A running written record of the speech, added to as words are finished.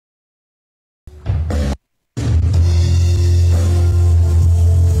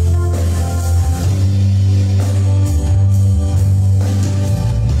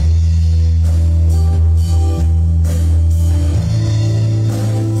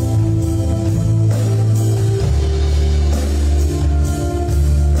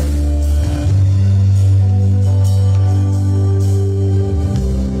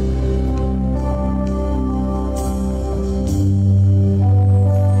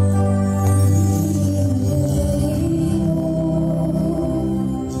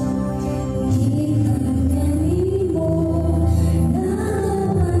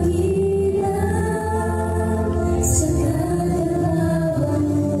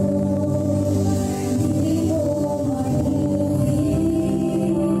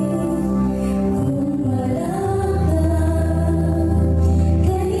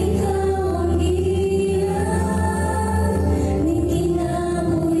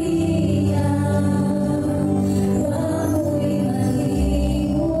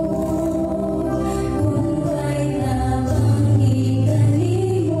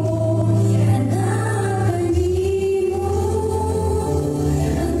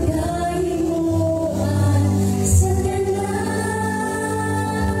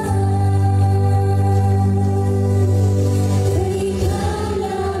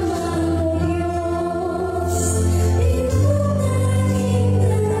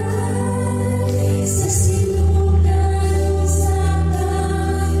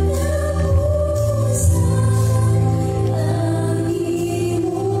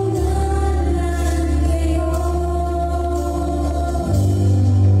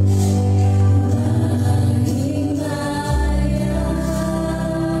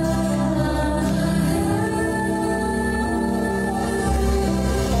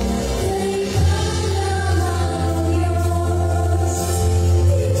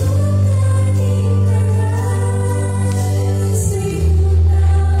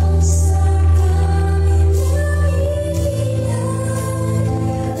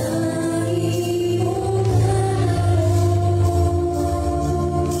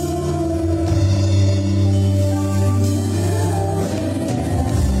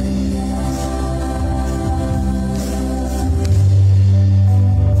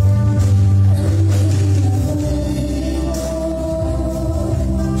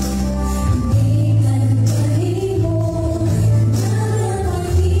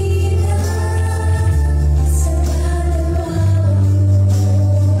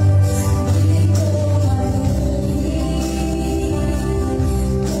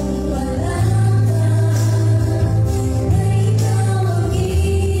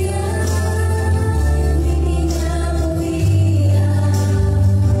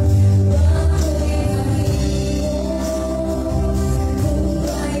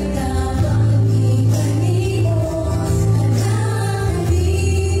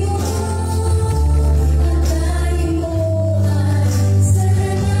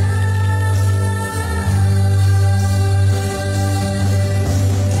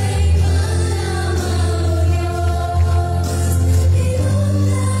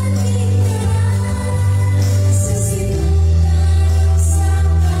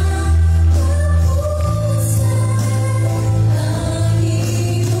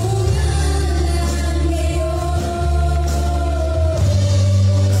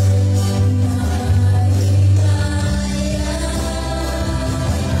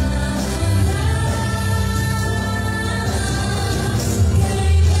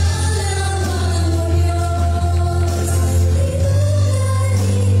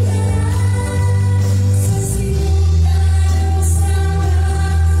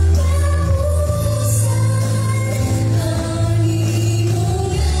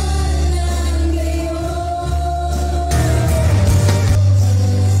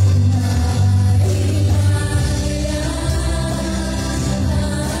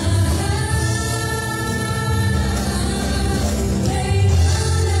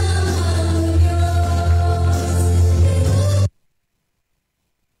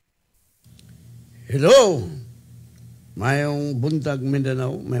Hello! Mayong buntag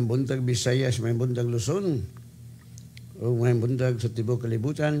Mindanao, may buntag Visayas, may buntag Luzon, o may buntag sa Tibok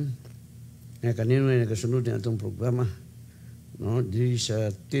Kalibutan, na kanino ay nakasunod na itong programa, no? Di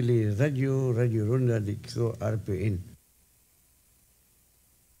sa Tele Radio, Radio Ronda, DXKO, RPN.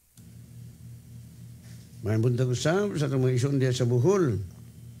 May buntag usab sa itong mga isyon diya sa Bohol,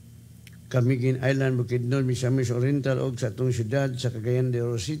 Camiguin Island, Bukidnon, Misamis Oriental, o sa itong syudad sa Cagayan de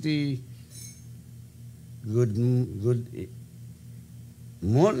Oro City. Good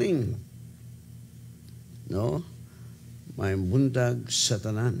morning. No? May buntag sa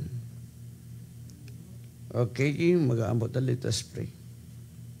tanan. Okay, mag-aambot ulit, let's pray.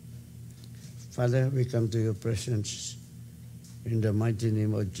 Father, we come to your presence in the mighty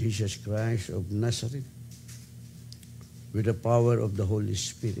name of Jesus Christ of Nazareth with the power of the Holy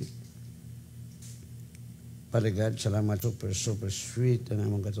Spirit. Father God, salamat, super sweet ang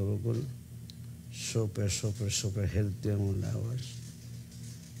among katulukon. Super healthy ang lawas.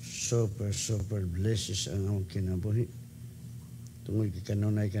 Super blesses ang among kinabuhi. Tungod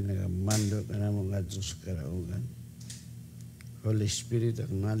kanunay ka nagamando ka namang adto sa karaugan. Holy Spirit,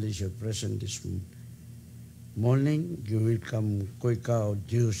 acknowledge your presence this morning. You will come ko ikaw,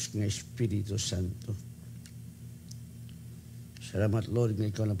 Diyos ng Espiritu Santo. Salamat, Lord, nga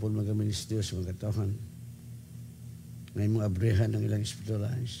ikaw na po mag-ministry sa mga katawhan. Ngayon mga abrehan ng ilang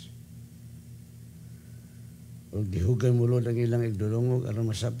spiritualize. O gihugan mo, Lord, ang ilang igdulungog aron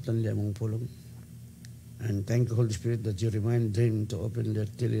masabtan niya mong pulong. And thank you, Holy Spirit, that you remind them to open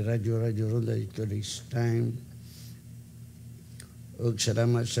their Tele Radio Ronda at this time. O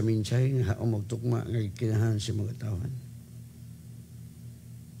salamat sa minsay nga haong magtukma nga ikinahan sa mga tawhan.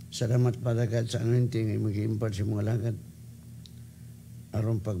 Salamat, Father God, sa anointing nga mag-i-impart sa mga lagad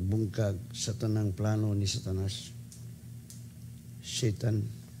aron pagbungkag sa tanang plano ni Satanas,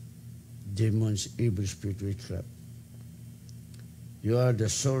 Satan, demons, evil spirit, witchcraft. You are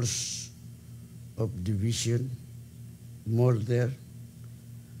the source of division, murder,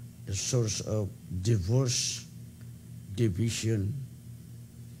 the source of divorce, division,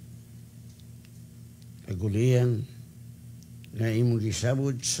 kagulian, nga imong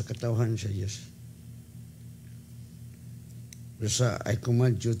gisabot sa katawhan sa Diyos. Basta, I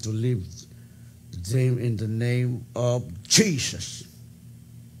command you to leave them in the name of Jesus.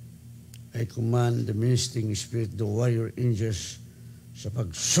 I command the ministering spirit, the warrior angels, sa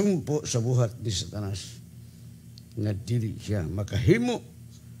pagsumpo sa buhat ni Satanas, nga dili siya makahimo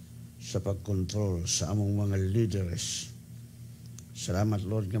sa pagkontrol sa among mga leaders. Salamat,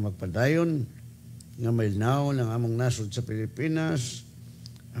 Lord, nga magpadayon, nga may naon ang among nasod sa Pilipinas,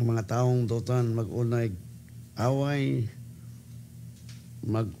 ang mga taong dotan mag-unay away,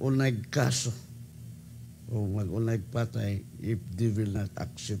 mag-unay kaso, o mag-unay patay if they will not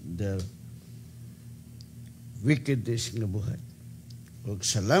accept their wickedness nga buhat. O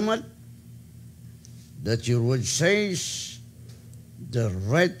salamat that your word says the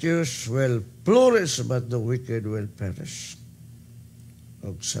righteous will flourish but the wicked will perish.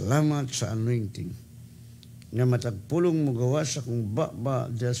 O salamat sa anointing nga matagpulong mo gawa sa kong ba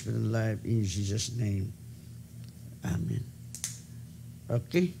just in life in Jesus' name. Amen.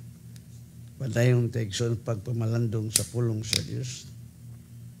 Okay. Padayong tekson pagpamalandong sa pulong sa Diyos.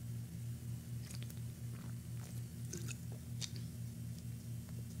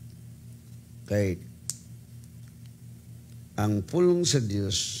 Kay ang pulong sa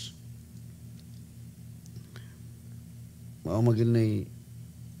Diyos mao maginay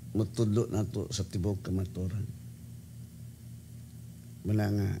matudlo nato sa tibok kamaturan.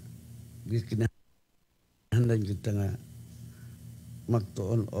 Muna nga kinahanglan kita nga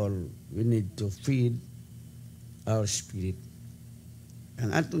magtuon all we need to feed our spirit.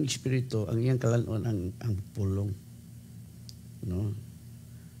 Ang atong espiritu ang iyang kalanon ang pulong, no?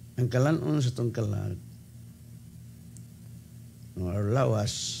 Ang kalanon sa itong kalag, or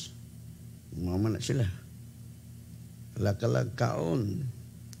lawas, mamana sila. Kalag kaon,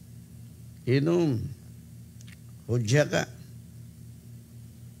 inom, hudya ka.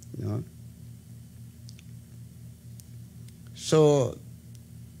 No? So,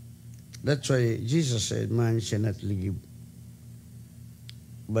 that's why Jesus said, man shall not live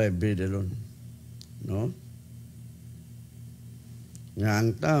by bread alone. No? Nga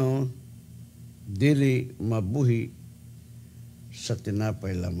ang tao dili mabuhi sa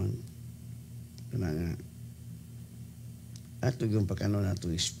tinapay lamang. Kaya nga ato yung pagkano na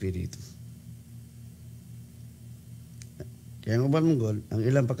itong espiritu. Kaya ang uban mong ang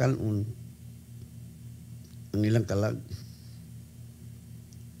ilang pagkanon, ang ilang kalag,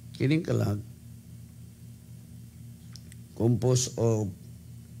 kining kalag composed of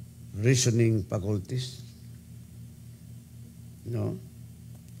reasoning faculties. No?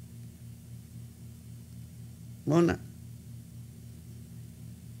 Muna.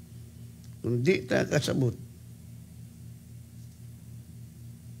 Kung di ta kasabot,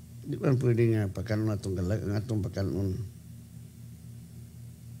 di ba pwede nga pagkanon atong galag, ang atong pagkanon,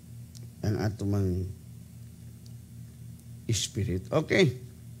 ang atong mang spirit. Okay.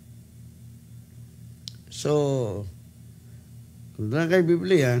 So, kung na kay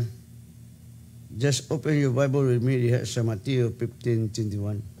Biblia, just open your Bible with me diha sa Matthew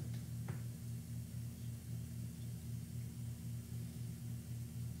 15:21.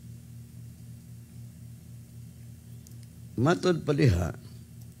 Matod pa diha,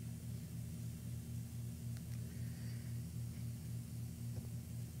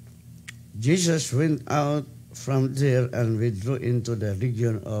 Jesus went out from there and withdrew into the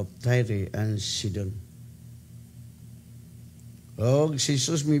region of Tyre and Sidon. Og si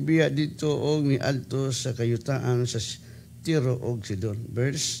Jesus mibiya dito og niadto sa kayutaan sa Tiro og Sidon.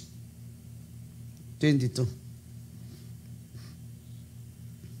 Verse 22.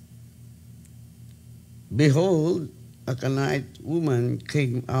 Behold, a Canaanite woman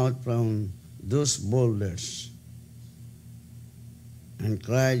came out from those boulders and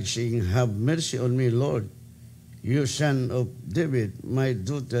cried, saying, "Have mercy on me, Lord, you son of David, my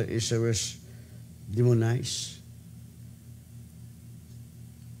daughter is demonized."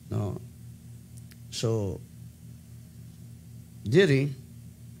 No. So, diri,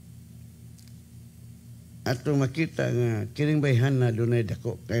 atong makita nga kining bayhan na dunay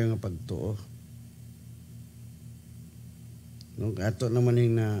dako kayo nga pagtuo. No, ato naman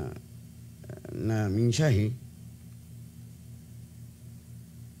yung na mensahe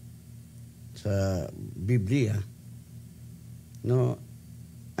sa Biblia, no,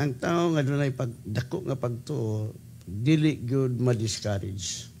 ang tao nga dunay pagdako nga pagtuo dili gyud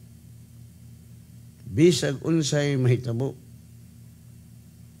ma-discourage. Bisag unsay mahitabo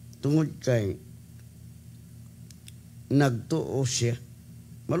tungod kay nagtuo siya.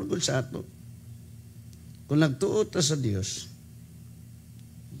 Malugod sa ato. Kung nagtuo ta sa Dios,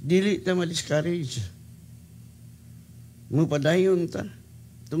 dili ta ma-discourage. Mupadayon ta.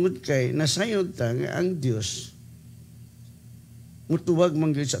 Tungod kay nasayod ta nga ang Dios mutuwag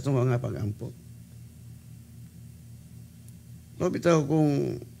man gyud sa atong mga pag-ampo. No, bitaw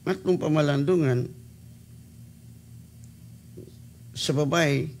kung atong pamalandungan sa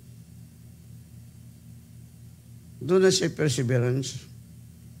babae, doon na siya perseverance.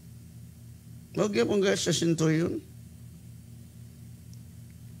 Huwag yapong sa sintuyon.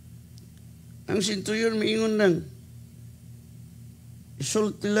 Ang sintuyon maingon lang,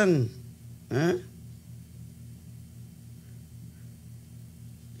 isulti lang. Ha?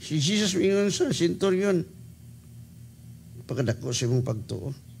 Si Jesus maingon sa sintuyon, pagkadako sa imong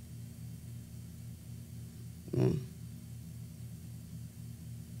pagtuo.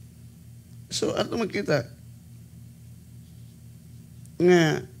 So, ato makita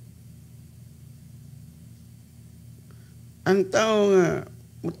nga ang tao nga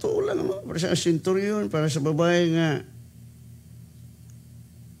mutuo lang para sa sinturyon, para sa babae nga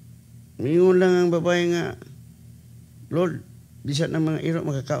mingon lang ang babae nga, Lord, bisa na mga iro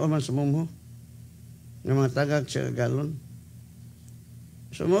makakaon man sa mumho ng mga tagag sa galon.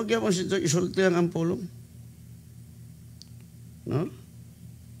 So, magya mo sinto, isulti lang ang pulong. No?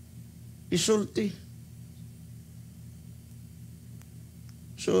 Isulti.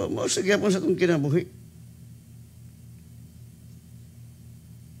 So, mausagya po sa itong kinabuhi.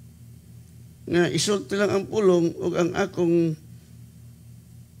 Nga isulti lang ang pulong o ang akong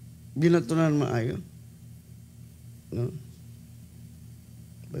binatunan maayo. No?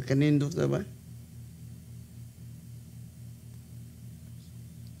 Kanindot na ba?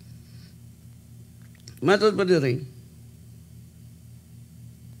 Matod pa diri.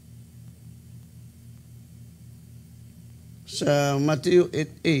 Sa Matthew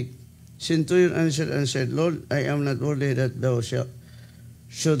 8:8, Centurion answered and said, Lord, I am not worthy that thou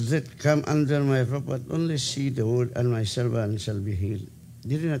should let come under my roof, but only see the word, and my servant shall be healed.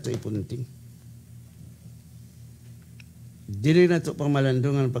 Dili na ito ipunting. Dili na ito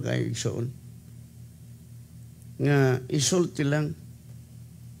pamalandungan pagkaigsoon. Nga isulti lang.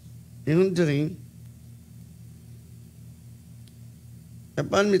 Ingon diri,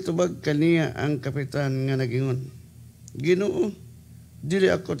 apan mitubag kaniya ang kapitan nga nagingon, Ginoo,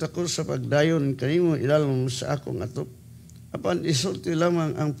 dili ako takot sa pagdayon kanimo ilalom sa akong atop. Apan isulti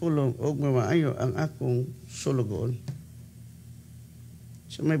lamang ang pulong o mamaayo ang akong sulugoon.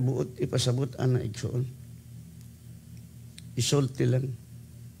 So may buot ipasabot ang naigsoon. Isulti lang.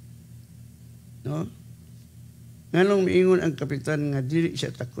 No? Nganong miingon ang kapitan nga dili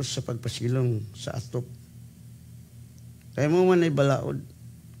siya takos sa pagpasilong sa atop. Kaya mo man ay balaod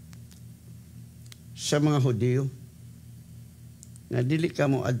sa mga Hudiyo nga dili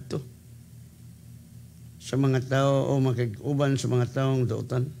ka mo adto sa mga tao o makig-uban sa mga taong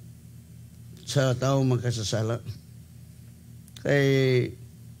dautan, sa taong magkasasala. Kay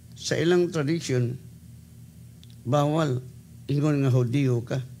sa ilang tradisyon, bawal ingon nga Hudiyo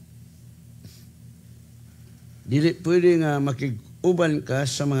ka. Dili pwede nga makig-uban ka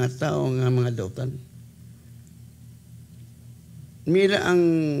sa mga tao nga mga dautan. Mira ang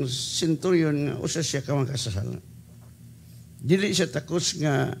centurion nga usa siya ka makasasala. Dili siya takos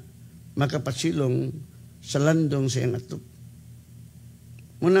nga makapasilong sa landong sa iyang atop.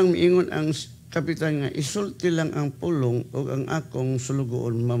 Munang miingon ang kapitan nga isulti lang ang pulong o ang akong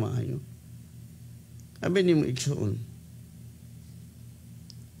sulugoon mamaayo. Abi ni mo igsuon.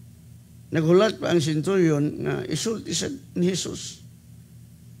 Naghulat pa ang centurion nga isulti sa ni Jesus.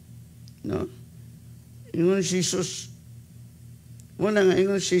 No? Ingon si Jesus. Muna nga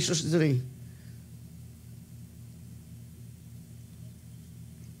ingon si Jesus diri.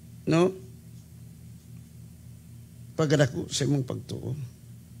 No? Pagdako sa imong pagtuo.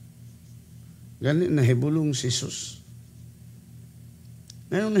 Gani nahibulong si Jesus.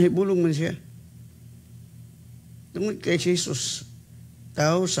 Ngayon nahibulong man siya. Tungod kay Jesus,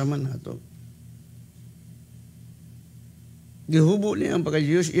 tao sama nato. Gihubo niya ang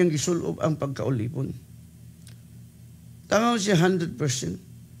pagka-Diyos, iyang gisulob ang pagkaulipon. Tao siya 100%.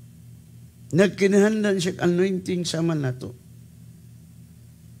 Nagkinahandan siya anointing sama nato.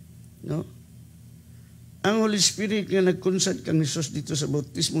 No? Ang Holy Spirit nga nagkonsult kang Jesus dito sa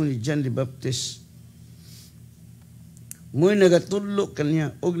bautismo ni John the Baptist. Mo'y nagatudlo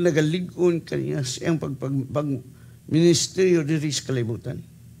kaniya o nagalig-on kaniya sa iyang ministeryo diri sa kalibutan.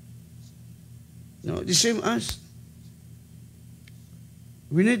 No, the same as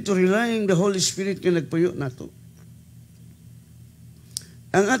we need to rely on the Holy Spirit nga nagpuyo nato.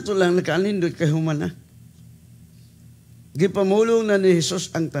 Ang ato lang nakaanindot kay humana. Gipamulong na ni Jesus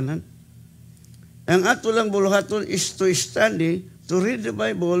ang tanan. Ang ato lang buluhaton is to study, to read the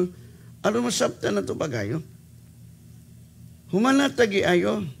Bible, ano masabta na to pagayo. Humana tagi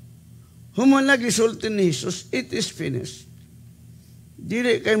ayo. Humana gisulti ni Jesus, it is finished.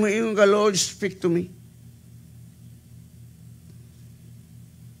 Dili kay mo ingon ka, Lord, speak to me.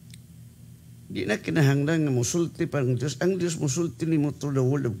 Di na kinahanglan nga musulti parang Diyos. Ang Diyos musulti ni mo through the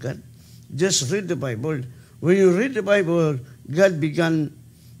Word of God. Just read the Bible. When you read the Bible, God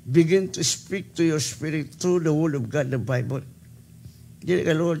begin to speak to your spirit through the Word of God, the Bible. Dili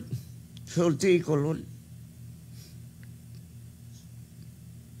ka, Lord, sulti ko, Lord.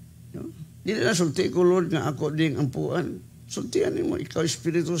 No? Dili na sulti ko, Lord, nga ako ding ampuan. Sultian mo, ikaw,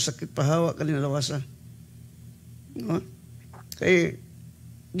 espiritu, sakit pahawa ka nilawasa. No? Kaya,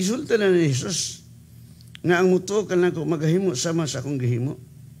 gisulta na ni Jesus nga ang muto ka na ko maghimo sama sa akong gihimo.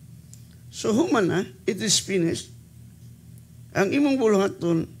 So human it is finished. Ang imong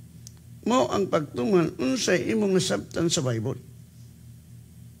buluhaton mo ang pagtuman unsay imong nasabtan sa Bible.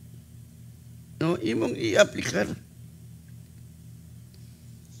 No, imong i-aplikar.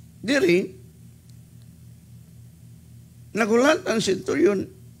 Diri nagulat ang centurion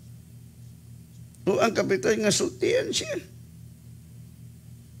o ang kapitan nga sultian siya.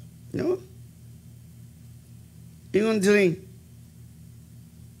 No? Ingon diri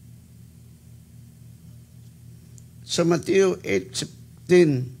sa Matthew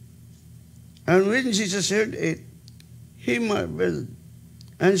 8:10. And when Jesus heard it, he marveled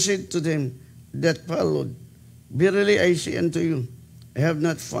and said to them that followed, verily I say unto you, I have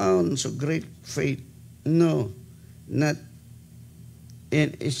not found so great faith, no, not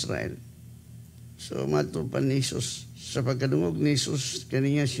in Israel. So matupan ni Jesus. Sa pagkadungog ni Jesus,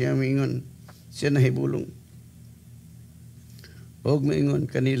 kaniya siya mingon, siya nahibulong. Og mingon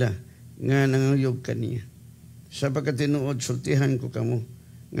kanila, nga nangayog kaniya. Sa pagkatinuod, sultihan ko kamo,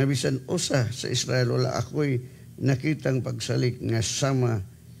 nga bisan usa sa Israel, wala ako'y nakitang pagsalik nga sama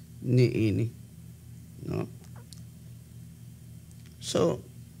ni ini. No? So,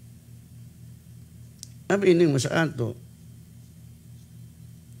 abining mo sa ato,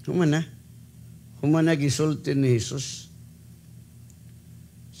 humana gisulti ni Jesus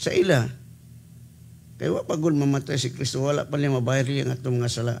sa ila kay wa pagul mamatay si Kristo, wala pa niya mabayari ang atong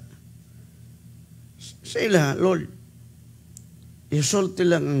mga sala. Sa ila, Lord, isulti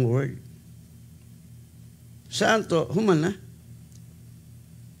lang ang word. Sa ato, humana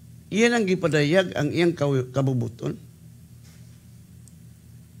iyan ang gipadayag ang iyang kabubuton.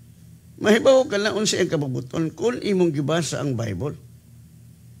 Mahibaw ka na unsa iyang kabubuton kung imong gibasa ang Bible.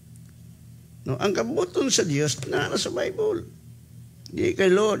 No, ang kabuton sa Dios na sa Bible. Di kay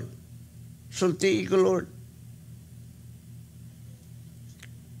Lord. Sulti ko Lord.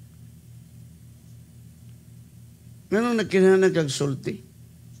 Ngano nagkinahanglan kag sulti?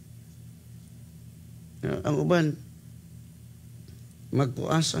 No, ang uban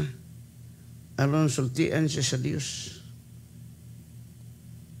magpuasa aron sultian siya sa Dios.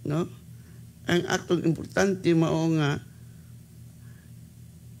 No? Ang atong importante mao nga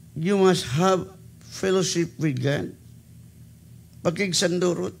you must have fellowship with God.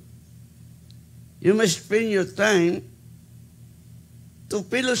 Pakigsandurot. You must spend your time to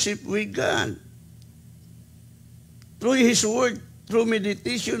fellowship with God. Through His Word, through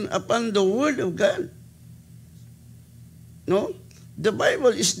meditation upon the Word of God. No? The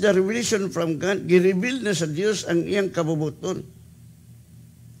Bible is the revelation from God. Gireveal na sa Diyos ang iyang kabubuton.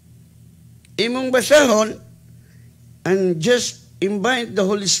 Imong basahon and just invite the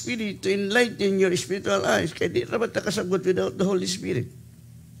Holy Spirit to enlighten your spiritual eyes. Kaya di rabat nakasagot without the Holy Spirit.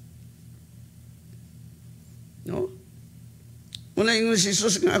 No? Muna yung si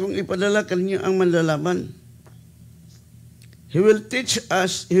Jesus nga akong ipadala kanyo ang manlalaman. He will teach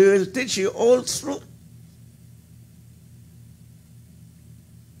us, He will teach you all truth.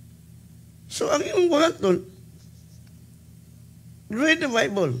 So ang imong buhaton, read the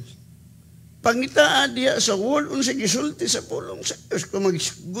Bible. Pangitaa diya sa word unsa gisulti sa pulong sa Dios kung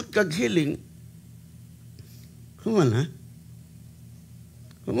magsugot kag healing. Kumana?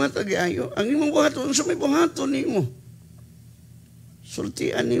 Kumata giayo. Ang imong buhaton unsa may buhaton nimo?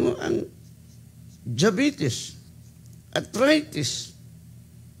 Sultian nimo ang diabetes, arthritis.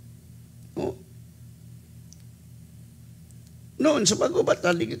 Oh. Noon sa bago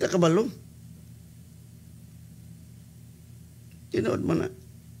bata, di kita kabalo. Tinood mo na.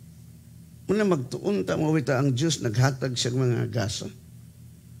 Muna magtuon ta mawita ang Diyos naghatag siyang mga gasa.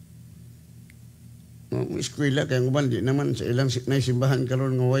 No, may eskwela kaya nguban di naman sa ilang naisimbahan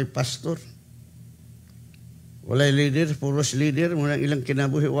karon nga way pastor. Walay leader, puros leader, muna ilang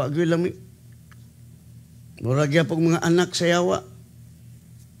kinabuhi wagyo lami. Mura gyapon mga anak sa yawa.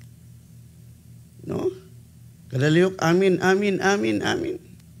 No? Kadaliyok amin, amin, amin, amin.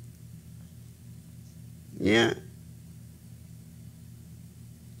 Yeah.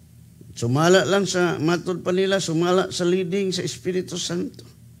 Sumala lang sa matod pa nila, sumala sa leading sa Espiritu Santo.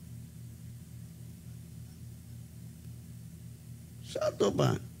 Sa ato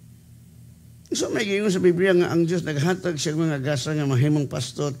pa. So may gingon sa Biblia nga ang Diyos naghatag siya mga gasa nga mahimong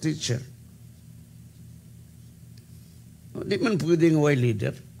pastor, teacher. O, di man pwedeng way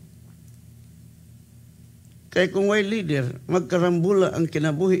leader. Kaya kung way leader, magkarambula ang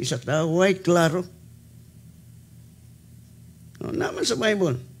kinabuhi sa tao, way klaro. O, naman sa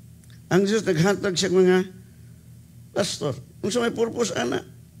Bible. Ang Diyos naghatag siya mga pastor. Kung sa may purpose, ana.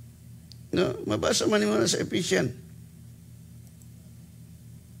 No, mabasa man mo na sa Ephesians.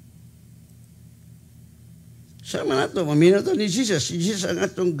 Sama na ito, maminaw ito ni Jesus. Si Jesus ang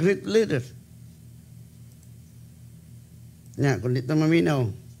atong great leader. Nga, kung dito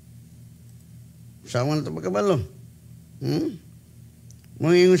maminaw, sama na ito magkabalo.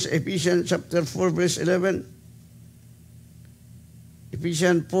 Mga sa Ephesians chapter 4 verse 11.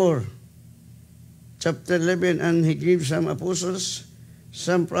 Ephesians 4 chapter 11, and He gives some apostles,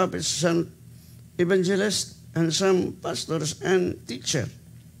 some prophets, some evangelists, and some pastors and teachers.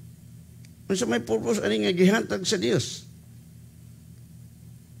 Kung sa may purpose, ani nga gihatag sa Dios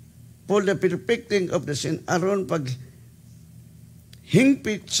for the perfecting of the sin, aron pag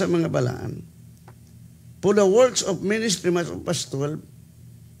hingpit sa mga balaan, for the works of ministry, mas pastoral.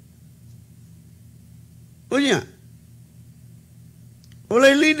 Unya,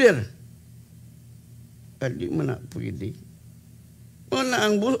 walay leader. Hindi mo na pwede. Una,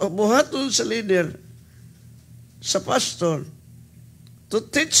 ang buhaton sa leader, sa pastor, to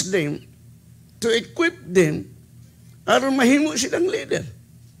teach them, to equip them, aron mahimo silang leader.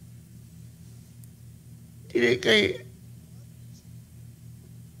 Hindi kay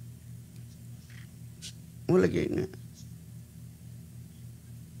wala kayo nga.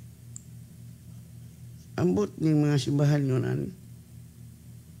 Ambot ng mga simbahan yun, ani.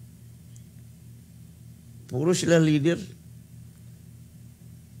 Puro sila leader.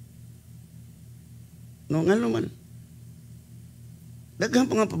 No, nga naman.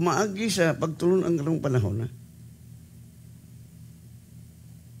 Daghang pa nga pamaagi sa pagtulon ang karong panahon.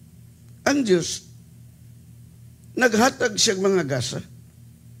 Ang Diyos, naghatag siya mga gasa.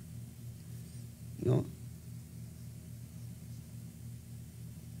 No?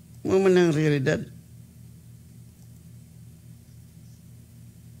 Mo man ang realidad.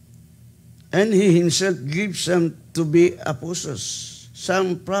 And He Himself gives some to be apostles,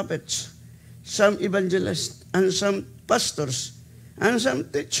 some prophets, some evangelists, and some pastors, and some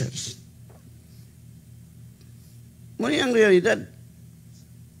teachers. Muna ang realidad.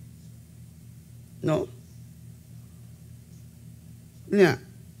 No? Nya,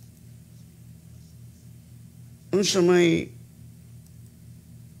 unsa may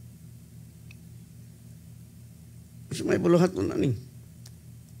buluhaton na ni.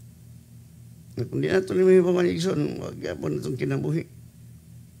 Kung di na ito ni may pamaligson, wag yapon itong kinabuhi.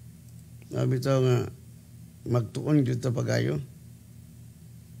 Sabi ito nga, magtuon dito pagayo.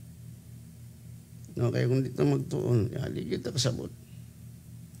 No, kaya kung dito magtuon, di kita kasabot.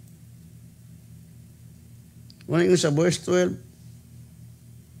 Wala yung sa verse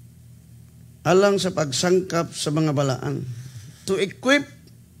 12, alang sa pagsangkap sa mga balaan, to equip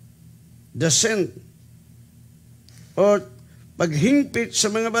the saint, or paghingpit sa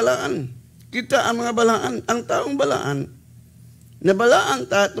mga balaan. Kita ang mga balaan, ang taong balaan, na balaan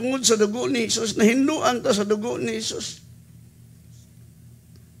ta tungod sa dugo ni Jesus, na hinduan ta sa dugo ni Jesus.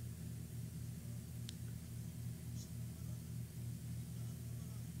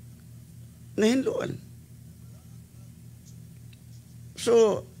 Na hinduan.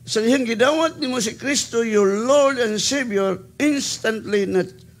 So, sa dihang gidawat ni mo si Kristo, your Lord and Savior, instantly na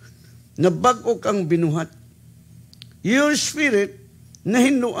bago kang binuhat. Your spirit na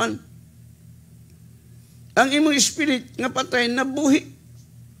hinduan. Ang imong spirit nga patay na buhi.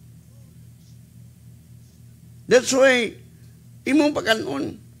 That's why imong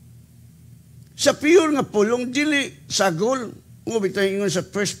pakanon sa pure nga pulong dili sagol. Mo bitay ingon sa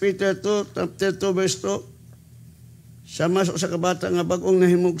 1 Peter 2 chapter 2 verse 2. Sa masok sa kabata nga bagong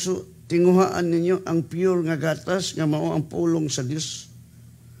nahimugso, tinguhaan ninyo ang pure nga gatas nga mao ang pulong sa Dios.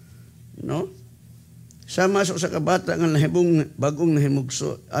 No? Sa masok sa kabata nga bagong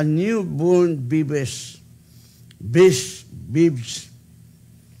nahimugso, a newborn bibs,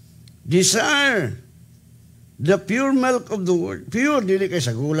 desire the pure milk of the word. Pure, dili kay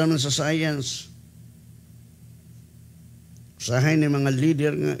sagulan sa science. Usahay ni mga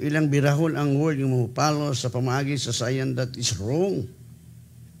leader nga ilang birahon ang word yung mapalo sa pamaagi sa science, that is wrong.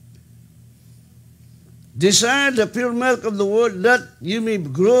 Desire the pure milk of the word that you may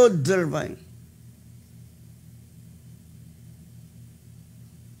grow thereby.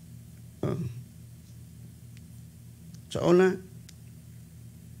 Sa una,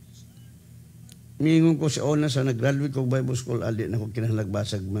 miingon ko sa una sa nag-graduate ko Bible School, adi na ko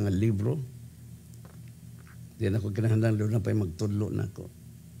kinahalagbasag mga libro. Di na ko kinahanglan doon na pa'y magtudlo na ko.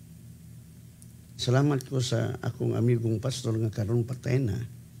 Salamat ko sa akong amigong pastor nga karon patay na.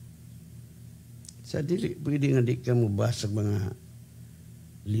 Sa dili, pwede nga di ka mo basag mga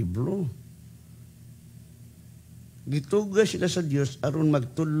libro. Gituga sila sa Diyos aron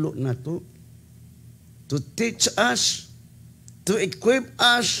magtudlo na to teach us, to equip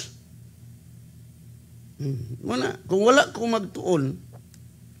us. Muna, kung wala ko magtuon,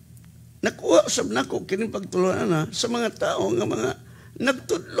 nakuha sab nako kining pagtuluan na sa mga tao nga mga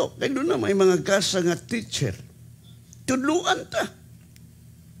nagtudlo. Kaya doon na may mga kasa nga teacher. Tudluan ta.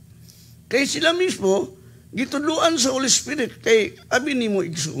 Kaya sila mismo, gitudluan sa Holy Spirit. Kay abi ni mo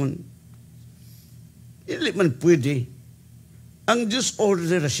igsuon. Hindi man pwede. Ang Diyos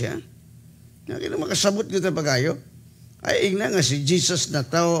order siya. Kaya makasabot kita pagayo. Ay igna nga si Jesus na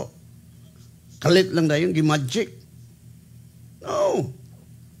tao, kalit lang dayon, gimagic. No.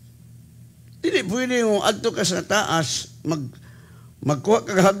 Hindi pwede mo adto ka sa taas, magkuha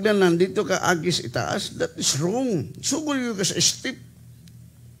ka hagdan nandito ka agis itaas. That is wrong. Sugol ka sa step.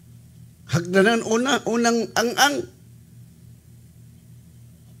 Hagdanan unang ang.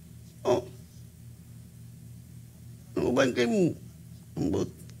 Oh. Ang uban kay mo, ambot.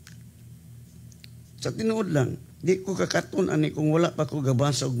 Sa tinuod lang, di ko kakaton ani kung wala pa ko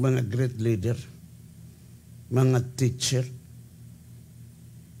gabasa og mga great leader, mga teacher.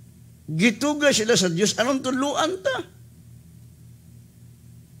 Gituga sila sa Diyos, anong tuluan ta?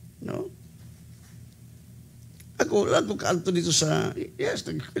 No? Ako, lang ko kaanto dito sa, yes,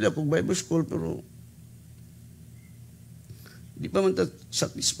 nagpila ko Bible School, pero di pa man ta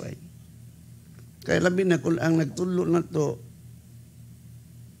satisfied. Kaya labi na kung ang nagtulo na to,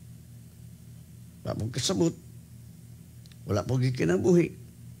 wala pong kasabot, wala pong kinabuhi.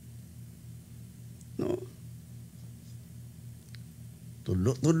 No?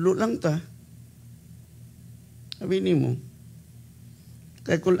 Tudlo lang ta. Sabi ni mo,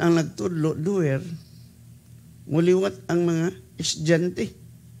 kaya kung ang nagtudlo, doer, muliwat ang mga estudyante.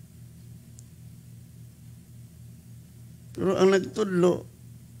 Pero ang nagtudlo,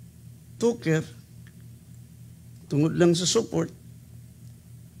 tuker, tungod lang sa support,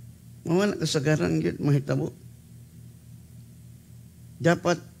 mawala kasagaran yun, mahitabo.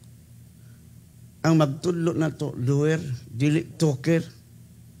 Dapat ang magtudlo na to, doer, dili toker.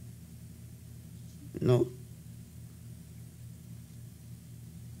 No?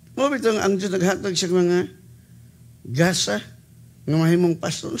 Mo bitong ang Diyos naghatag sa mga gasa ng mahimong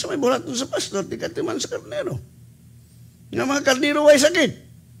pastor. Sa may bulaton sa pastor, di katiman sa karnero. Nga mga karnero ay sakit.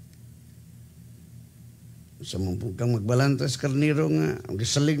 Sa mga kang magbalanta sa karnero nga, ang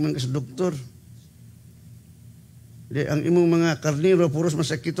gisalig man ka sa doktor. Di, ang imong mga karnero, puros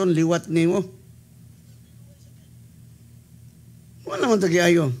masakiton, liwat ni mo. Wala naman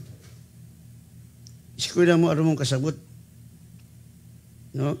tagiayo. Isikuida mo, ano mong kasabot.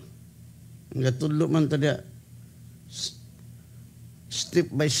 No? Ang gatudlo man tadya, step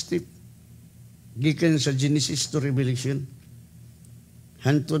by step, gikan sa Genesis to Revelation,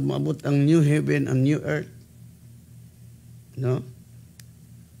 hantod maabot ang new heaven and new earth. No?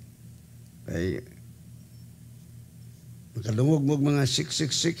 Ay, makadungog mo mga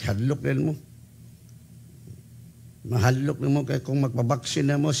 666, hadlok din mo. Mahadlok na mo, kaya kung magpabaksin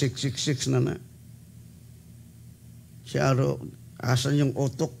na mo, 666 na na. Si Aro, asan yung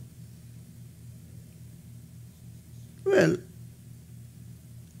utok? Well,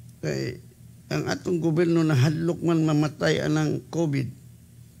 kay ang atong gobyerno na hadlok man mamatay anang COVID.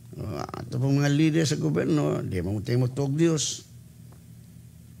 Ato pong mga leader sa gobyerno, di mamutay mo tog Diyos.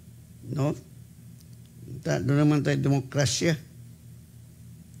 No? Doon naman tayo demokrasya.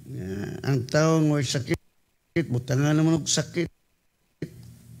 Ang tao may sakit, butangan naman og sakit.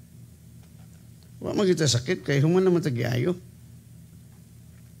 Wa magita sakit, kay human naman tagiayo.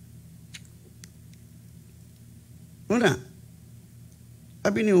 Una,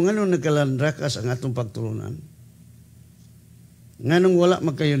 abi niyo, nga nung nagkalandrakas ang atong pagtulunan, nga nung wala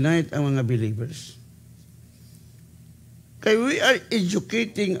magka-unite ang mga believers, kay we are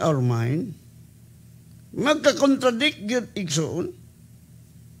educating our mind, magka-contradict yun igsoon.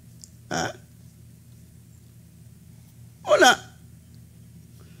 Wala.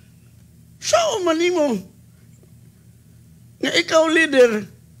 Sao man mo nga ikaw leader,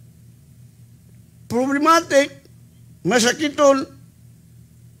 problematic, masakiton,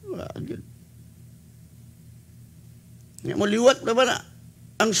 nga mo liwat na ba na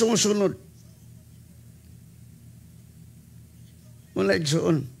ang sumusunod? Wala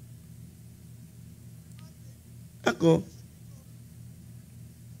igsoon. Ako,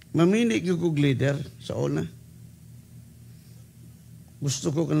 mamini ko leader sa una.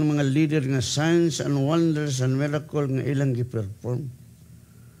 Gusto ko ka ng mga leader nga signs and wonders and miracle nga ilang gi-perform.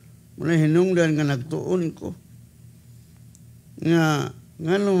 Muna hinungdan nga nagtuon ko. Nga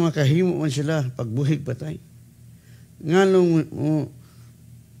nung makahimo man sila pagbuhig patay. Nga nung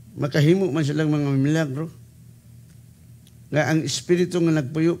makahimo man silang mga milagro. Nga ang espiritu nga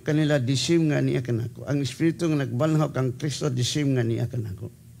nagpuyo kanila, disim nga niya kanako. Ang espiritu nga nagbanhaw kang Kristo, disim nga niya kanako.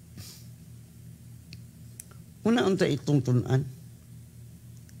 Una unta itong tunan.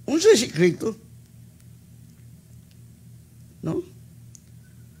 Unsa sikreto? No?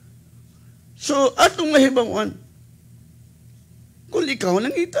 So, atong mahibanguan, kung ikaw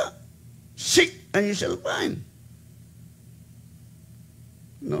nangita, sick and you shall find.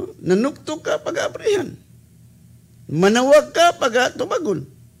 No? Nanuktok ka pag-aprihan. Manawag ka pag-atubagon.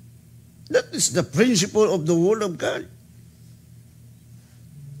 That is the principle of the Word of God.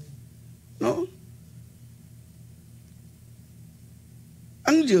 No?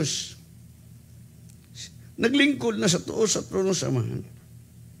 Ang Diyos, naglingkod na sa tuo sa trono sa amahan.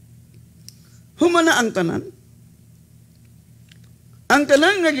 Humana ang tanan. Ang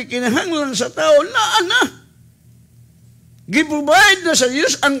tanan nga gikinahanglan sa tao, na. Giprovide na sa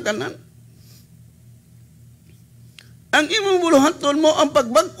Diyos ang tanan. Ang imong buluhaton mo ang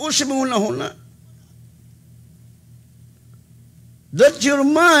pagbag-o sa mga hunahuna. That your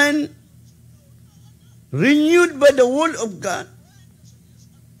mind renewed by the Word of God.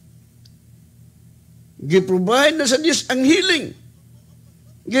 Giprovide na sa Diyos ang healing.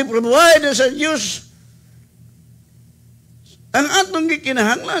 Giprovide na sa Diyos ang atong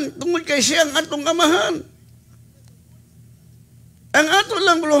gikinahanglan tungod kay siya ang atong amahan. Ang ato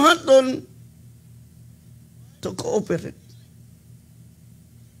lang buluhaton to cooperate.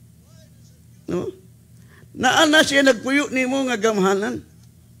 No? Naana siya nagpuyo nimo nga gamhanan.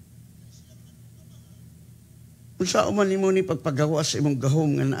 Unsa man nimo ni pagpagawas sa imong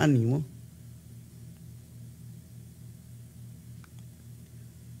gahom nga naan nimo?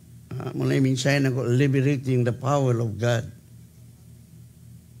 Muna yung minsan ako, liberating the power of God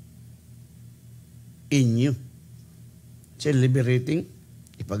in you. Siya liberating,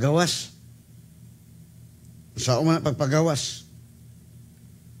 ipagawas. Sa umana pagpagawas.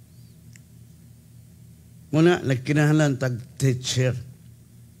 Muna, nagkinahanglan tag-teacher.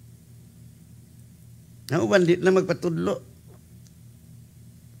 Nauban, di na magpatudlo.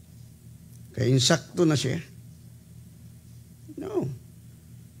 Kaya insakto na siya. No.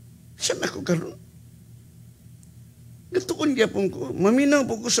 Saan ako karon? Gatuon gyapon ko. Maminaw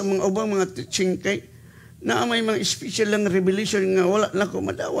po ko sa mga ubang mga teaching kay na may mga special lang revelation nga wala na ko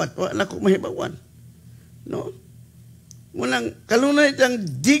madawat, wala na ko mahibawan. No? Munang kalunay itang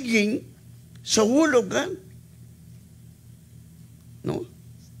digging sa wulugan. No?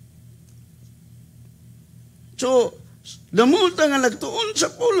 So, damulta nga nagtuon sa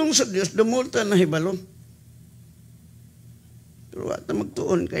pulong sa Dios, damulta na hibalon. Pero wata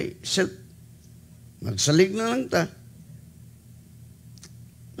magtuon kay self. Magsalig na lang ta.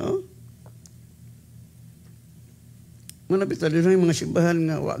 No? Manapita din yung mga simbahan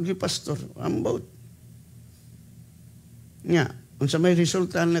nga, wagi pastor, ambaut. Nga, unsa may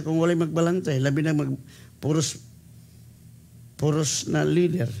resultaan na kung walay magbalantay, labi na puros na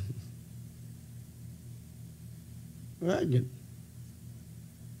leader. Wagin.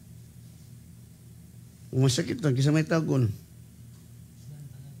 Umasakit lang, kisa may tagon.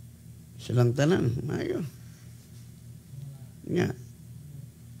 Silang tanan, mayo. Nga.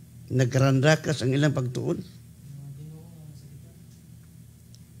 Nagkarandakas ang ilang pagtuon.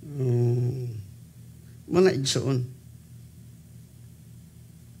 Mana igsoon.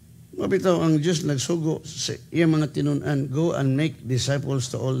 Mabitaw ang Diyos nagsugo sa iya mga tinunan, go and make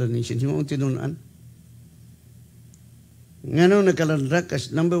disciples to all the nations. Yung tinunan. Ngano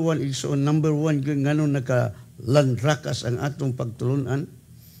nakalandrakas, number one igsoon, number one, ngano nakalandrakas ang atong pagtulunan,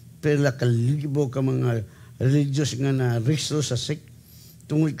 pero kalibo ka mga religious nga na risto sa sect,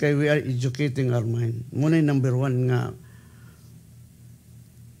 tungod kay we are educating our mind. Muna number one nga,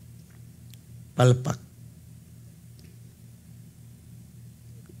 palpak.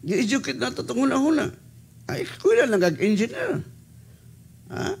 I-educate na ito itong huna-huna. Ay, kuya lang engineer.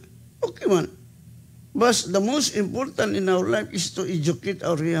 Okay man. But the most important in our life is to educate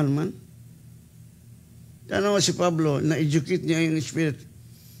our real man. Tanawa si Pablo, na-educate niya yung spirit.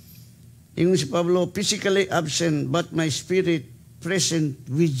 Yung si Pablo, physically absent, but my spirit present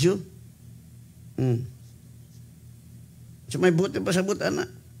with you. So may buti pa sa buta na.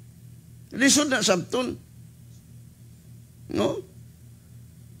 Lisod na sabton. No?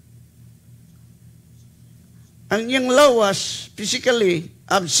 Ang iyang lawas, physically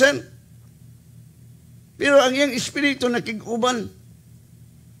absent. Pero ang iyang espiritu nakiguban.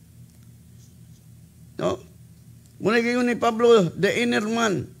 No? Muna gayon ni Pablo, the inner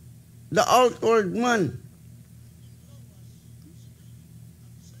man, the outward man.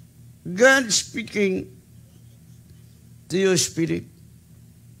 God speaking to your spirit.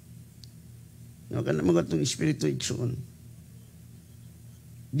 No, kana mga itong espiritu iksoon.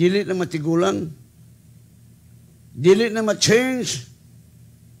 Dili na matigulang. Dili na ma-change.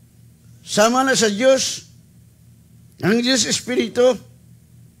 Sama na sa Diyos. Ang Diyos Espiritu.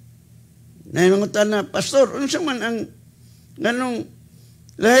 Naimangutan na, Pastor, unsa man ang ganong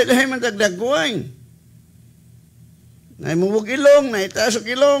lahi-lahi man dagdagway. Naimubog ilong, naitasok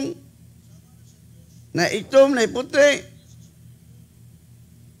ilong, naitom, naiputi.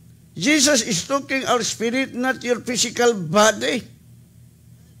 Jesus is talking our spirit, not your physical body.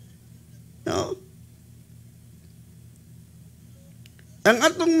 No? Ang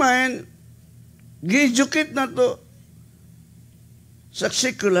atong mind, gi-educate na to sa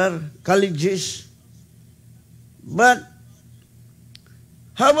secular colleges. But,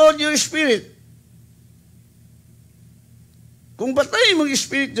 how about your spirit? Kung patay mong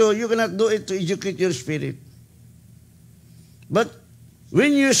espiritu, you cannot do it to educate your spirit. But,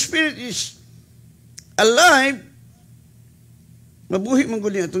 when your spirit is alive, mabuhi man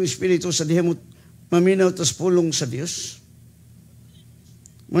gud atong espiritu sa diha mo maminaw tas pulong sa Dios.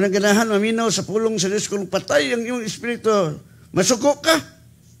 Muna ganahan maminaw sa pulong sa Dios kung patay ang iyong espiritu, masuko ka.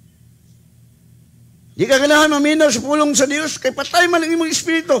 Di ka ganahan maminaw sa pulong sa Dios kay patay man ang iyong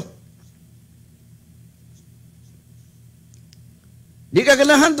espiritu. Di ka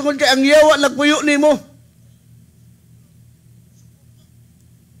ganahan tungod kay ang yawa nagpuyo nimo.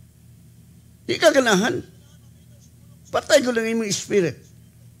 Di ka ganahan. Patay ko lang yung spirit.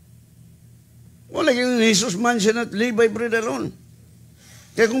 Wala yung Jesus man siya not live by bread alone.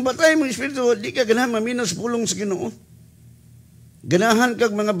 Kaya kung patay mong espiritu, di ka ganahan maminaw sa pulong sa Ginoo. Ganahan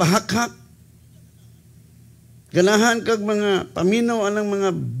kag mga bahakhak. Ganahan kag mga paminaw anang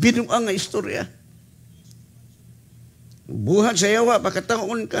mga binuang nga istorya. Buhat sa yawa,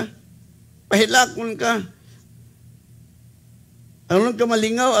 pakataon ka. Pahilakon ka. Alon ka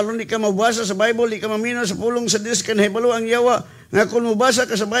malingaw, alon di ka mabasa sa Bible, di ka maminaw sa pulong sa Diyos, kanahibalo ang yawa, nga kung mabasa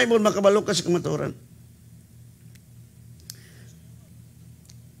ka sa Bible, makabalo ka sa kamaturan.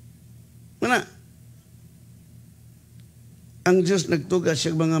 Mana, ang Diyos nagtuga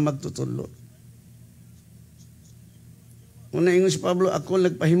siya mga magtutulot. Una ingon si Pablo, ako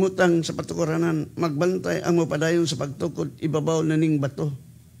nagpahimutang sa patukuranan, magbantay ang mapadayon sa pagtukod, ibabaw na ning bato.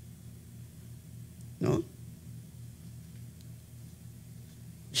 No?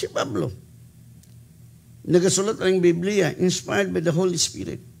 Si Pablo, nagasulat ang Biblia, inspired by the Holy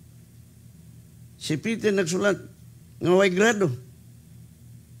Spirit. Si Peter nagsulat, nga way grado,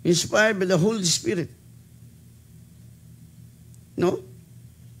 inspired by the Holy Spirit. No?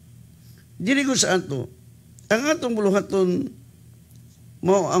 Dili ko sa ato, ang atong buluhaton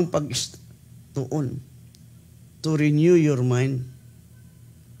mo ang pag-tuon to renew your mind.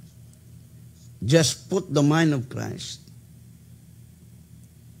 Just put the mind of Christ.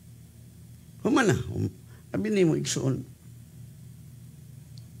 Humana, abin mo igsuon.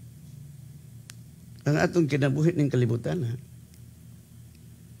 Ang atong kinabuhi ng kalibutan, ha?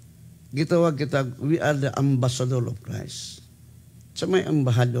 Gitawag kita, we are the ambassador of Christ. Sa may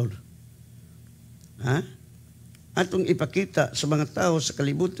ambahador. Ha? Atong ipakita sa mga tao sa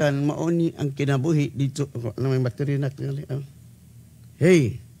kalibutan, mauni ang kinabuhi dito. Ano may battery natin?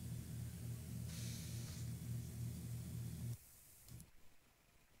 Hey!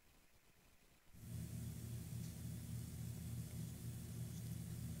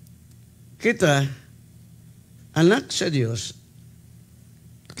 Kita, anak sa Diyos,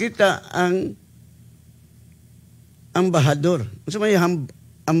 kita ang ambahador. Ano may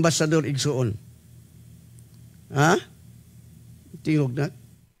ambasador igsuon? Ha? Tingog na.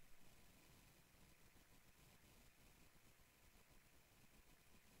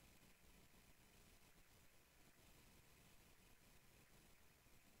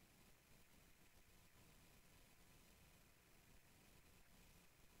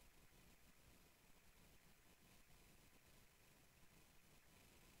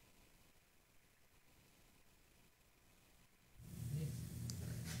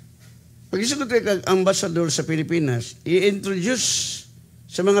 Pag-isip kag ambassador sa Pilipinas, i-introduce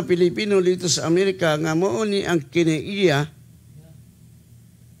sa mga Pilipino dito sa Amerika nga mooni ang kinaiya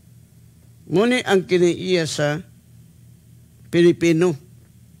sa Pilipino.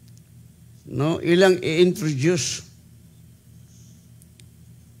 No, ilang i-introduce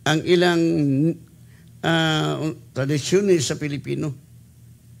ang ilang tradisyon sa Pilipino.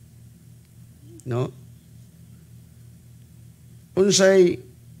 No? Unsay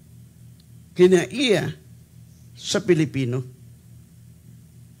kinaiya sa Pilipino.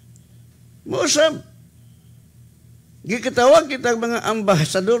 Mausap, gikatawag kitang mga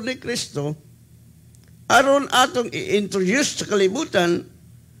ambasador ni Kristo aron atong i-introduce sa kalibutan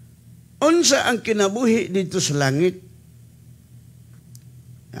unsa ang kinabuhi dito sa langit.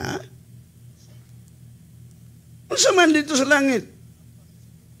 Ha? Unsa man dito sa langit?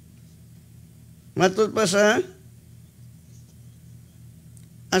 Matod pa sa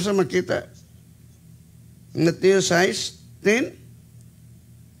asa makita? Matthew 6:10.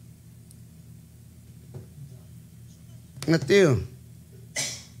 Matthew.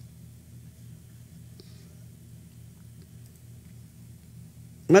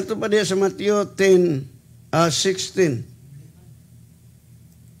 Mato pa diya sa Matthew 16.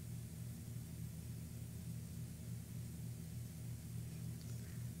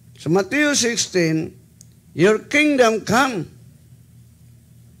 Sa Matthew 16, your kingdom come.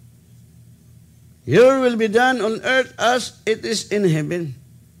 Your will be done on earth as it is in heaven.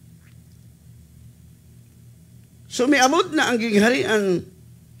 So miabot na ang gigharian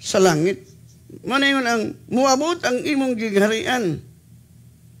sa langit. Manayon ang muabot ang imong gigharian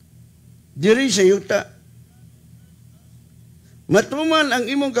diri sa yuta. Matuman ang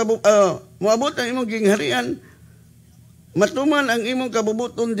imong muabot ang imong gigharian, matuman ang imong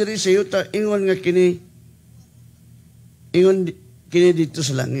kabubuton diri sa yuta, ingon kini dito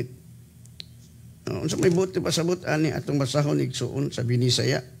sa langit. Unsa may buti pasabot ani atong basahon igsuon sa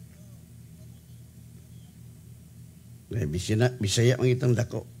Binisaya. Bisaya ang itong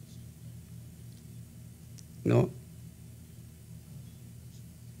dako. No?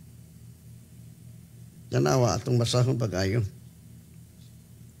 Tanawa atong basahon pag-ayo.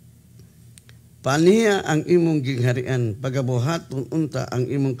 Paniya ang imong gigharian, pagabuhaton unta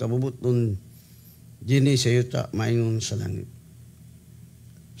ang imong kabubuton dinhi sa yuta maingon sa langit.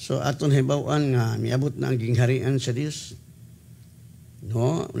 So aton hibaw-an nga miabot na ang gingharian sa Dios.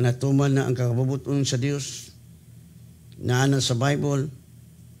 No, natuman na ang kabubuton sa Dios. Naana sa Bible.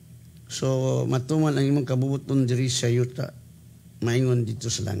 So matuman ang imong kabubuton diri sa yuta maingon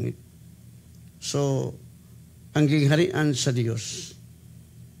dito sa langit. So ang gingharian sa Dios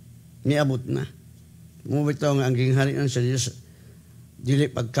miabot na. Mo bitaw nga ang gingharian sa Dios, dili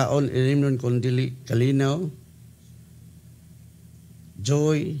pagkaon ilimnon kun dili kalinaw,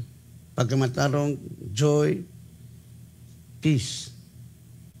 joy, pagkamatarong, joy, peace.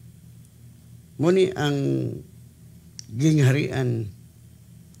 Muni ang gingharian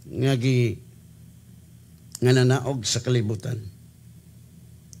nga nanaog sa kalibutan,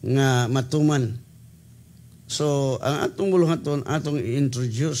 nga matuman. So, ang atong bulungaton, atong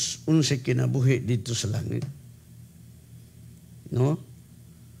i-introduce unsay kinabuhi dito sa langit. No?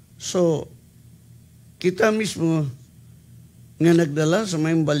 So, kita mismo nga nagdala sa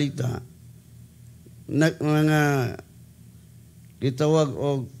mayong balita, mga gitawag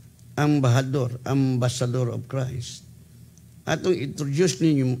og ambassador of Christ. Atong introduce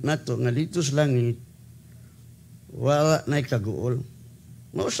ninyo nato nga dito sa langit, wala na'y kaguol.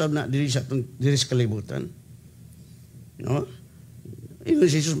 Mausab na diri sa kalibutan. No? Ingon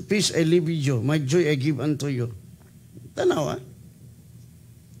si Jesus, peace I leave with you, my joy I give unto you. Tanawa.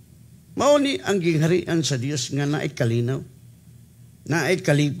 Mauni ang gingharian sa Dios nga naay kalinaw, naay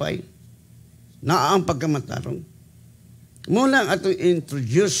kalipay, naa ang pagkamatarong. Muna ang atong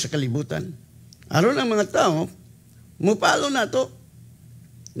introduce sa kalibutan. Aron ang mga tao, mupalo na to.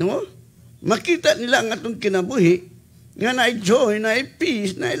 No? Makita nila ang atong kinabuhi, nga naay joy, naay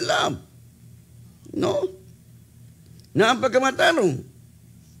peace, naay love. No? Na ang pagkamatarong,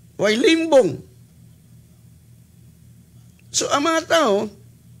 way limbong. So ang mga tao,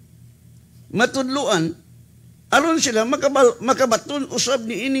 matudluan, aron sila makabaton usab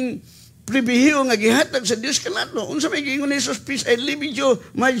ni ining pribilehiyo nga gihatag sa Dios kanato. Unsa may giingon ni Jesus, peace I leave with you,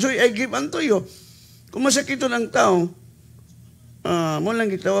 my joy I give unto you. Kung masakiton ang tao, mo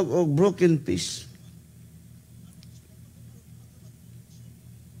lang gitawag og broken peace.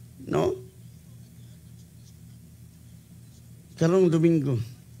 No? Karong Domingo,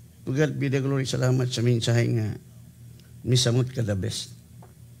 to God be the glory, salamat sa mensahe nga misamot ka the best.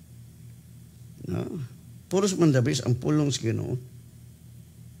 No? Puros man the best ang pulong sa Ginoo.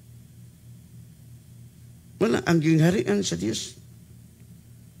 Wala, ang gingharian sa Diyos.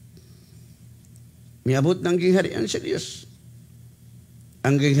 Miabot ng gingharian sa Diyos.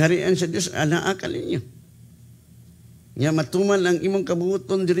 Ang gingharian sa Diyos, anaakal ninyo. Nga matuman ang imong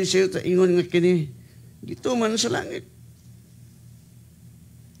kabuoton diri sa iyo, ta ingon nga kini, gituman sa langit.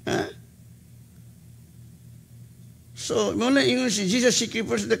 Ha? So, muna ingon si Jesus, seek ye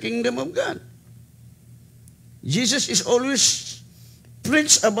first the kingdom of God. Jesus is always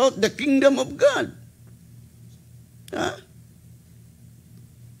preach about the kingdom of God. Ha?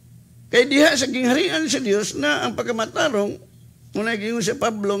 Kaya diha sa gingharian sa Dios na ang pagkamatarong, muna gingon si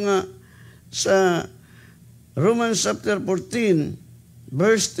Pablo nga sa Romans chapter 14,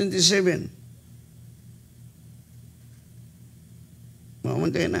 verse 27.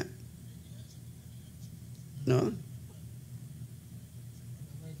 Mamantay na. No?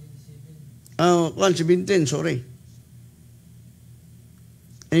 Oh, 17, sorry.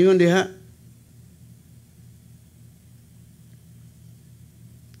 Ayun diha.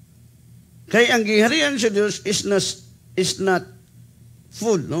 Kaya ang gingharian sa Diyos is not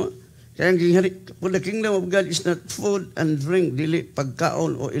food, no? Kaya ang gingharian, for the kingdom of God is not food and drink, dili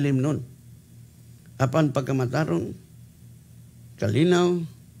pagkaon o ilimnon. Apan pagkamatarong, kalinaw,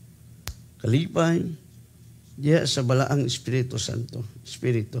 kalipay, diya sa balaang Espiritu Santo,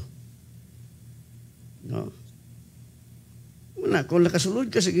 Espiritu. No? Muna, kung nakasulod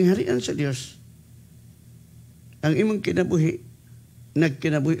ka sa gingharian sa Diyos, ang imong kinabuhi,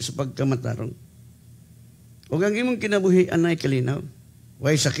 nagkinabuhi sa pagkamatarong. O ang imong kinabuhi, anay kalinaw,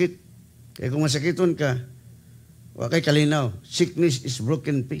 way sakit. Kaya kung masakiton ka, wakay kalinaw, sickness is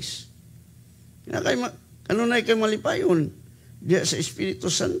broken peace. Ano na kay malipayon? Diya sa Espiritu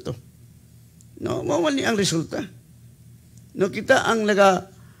Santo. No, mawali ang resulta. No, kita ang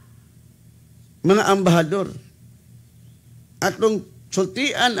mga ambahador. Atong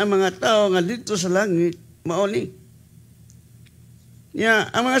sultian ang mga tao nga dito sa langit, mauni.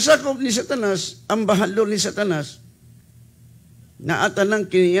 Ang mga sakop ni Satanas, ambahador ni Satanas, naatanang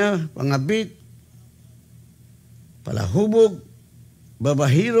kiniya, pangabit, palahubog,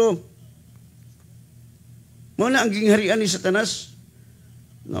 babahiro. Muna ang gingharian ni Satanas.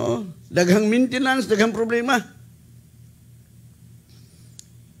 No? Daghang maintenance, daghang problema.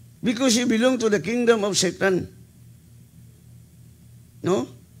 Because he belong to the kingdom of Satan. No?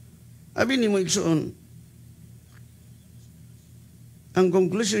 Abi ni mo igsoon, ang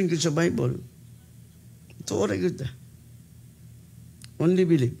conclusion ko sa Bible, ito oray kita. Only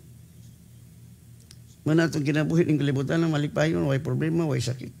believe. Manatong kinabuhi ng kalibutan ng malipayon, way problema, way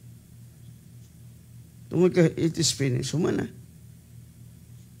sakit. Tungod ka, it is finished. Humana.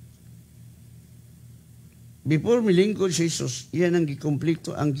 Before milingkod si Jesus, yan ang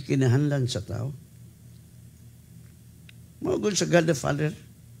gikomplekto, ang kinahanglan sa tao. Maugol sa God the Father.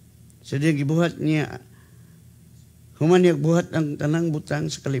 Sa diyang gibuhat niya, human niya buhat ang tanang butang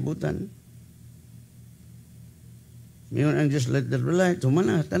sa kalibutan. Mayon ang Diyos let there be light. Human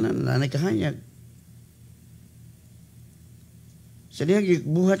na, tanan, nanay kahanyag. Sa diyang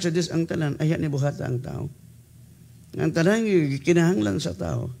gibuhat sa Diyos ang tanan, ayat ni buhat ang tao. Ang tanang kinahanglan sa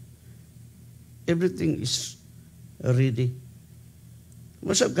tao, everything is ready.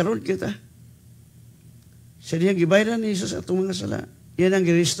 Masab karon kita. Sa diyang gibayran ni Jesus atong mga sala, yan ang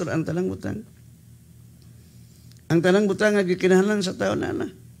gi-restore ang tanang butang. Ang tanang butang nga gikinahanglan sa tao na.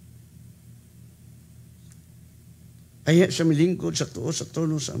 Ayat siya milingkod sa tuo sa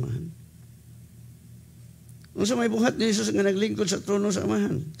trono sa amahan. Kung sa may buhat ni Jesus nga naglingkod sa trono sa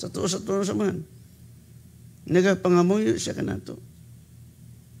amahan, sa tuo sa trono sa amahan, nagapangamuyo siya kanato.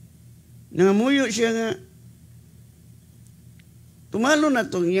 Nangamuyo siya nga tumalo na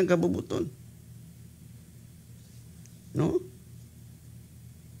itong iyang kabubuton. No?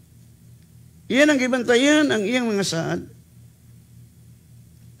 Iyan ang gibantayan ang iyang mga saad.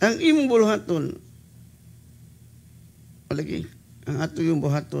 Ang imong buluhaton, palagi, ang ato yung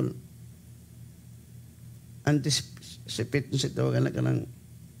buhaton, anticipate sa tawagan na ka ng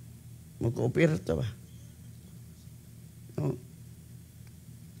mag-cooperate ba? No?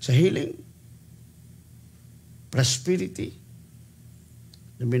 Sa healing, prosperity.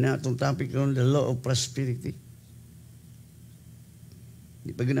 Sabi na itong topic on the law of prosperity.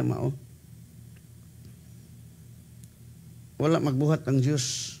 Di pa ginamao. Wala magbuhat ang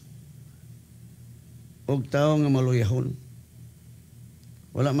Diyos og tao nga maluyahon.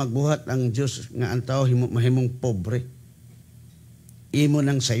 Wala magbuhat ang Diyos nga ang tao mahimong pobre. Imo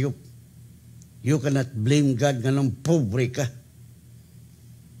nang sayop. You cannot blame God nga nang pobre ka.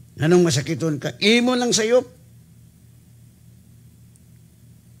 Anong masakiton ka? Imo lang sayop.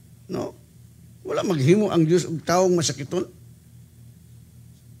 No? Wala maghimo ang Diyos og taong masakiton.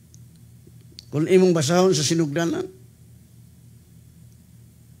 Kung imong basahon sa sinugdanan,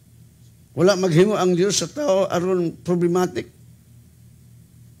 wala maghimo ang Diyos sa tao aron problematic.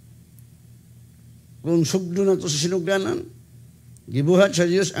 Kung sugdo na to sa sinugdanan, gibuhat sa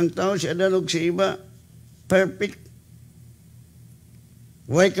Diyos ang tao si Adan og si iba, perfect.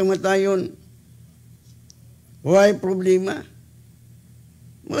 Why kamatayon? Why problema?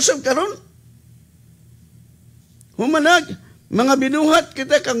 Masab karon. Humanag, mga binuhat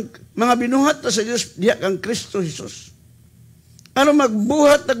kita kang mga binuhat ta sa Dios diha kang Kristo Jesus. Ano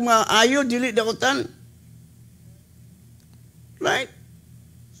magbuhat ng maayo dili dakotan? Right?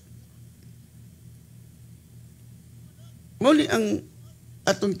 Muli ang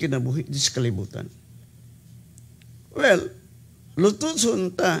atong kinabuhi dis kalibutan. Well,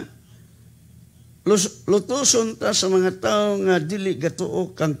 lutuson ta sa mga tao nga dili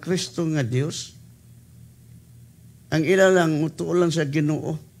gatuo kang Kristo nga Dios. Ang ila lang mutuolan sa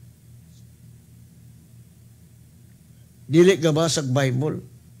Ginoo. Dili gabasag Bible.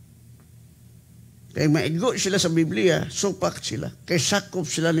 Kay maigo sila sa Biblia, supak sila. Kay sakop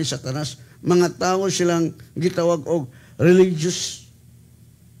sila ni Satanas. Mga tao silang gitawag og religious.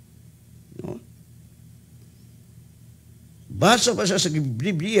 No? Basa pa siya sa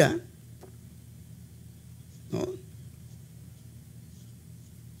Biblia. No?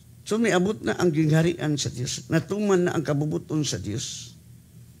 So may abot na ang gingharian sa Diyos. Natuman na ang kabubuton sa Diyos.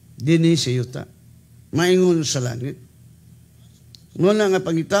 Dini sa yuta. Maingon sa langit. Muna nga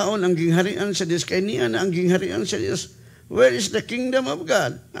pangitaon ang gingharian sa Diyos. Kaya niya na ang gingharian sa Diyos. Where is the kingdom of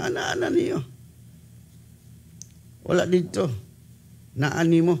God? Ana-ana niyo. Wala dito.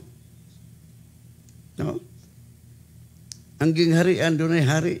 Naani mo. No? Ang gingharian doon ay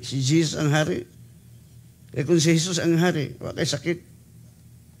hari. Si Jesus ang hari. Kaya kung si Jesus ang hari, wala kay sakit.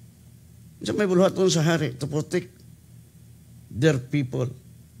 Sa may buluhaton sa hari to protect their people,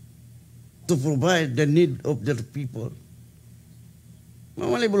 to provide the need of their people.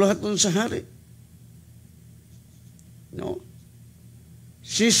 Mamalay buluhaton sa hari. No?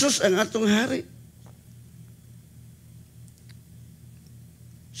 Jesus ang atong hari.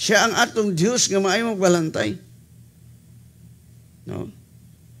 Siya ang atong Diyos nga maayo magbalantay. No?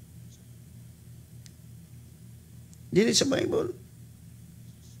 Dili sa Bible.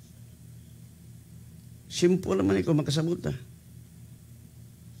 Simple naman ikaw makasabot na.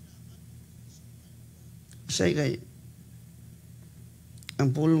 Say kay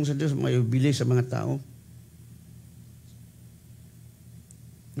ang pulong sa Diyos may bili sa mga tao.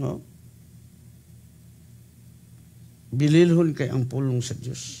 No? Bililhon kay ang pulong sa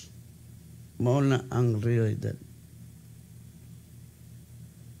Diyos. Mao na ang realidad.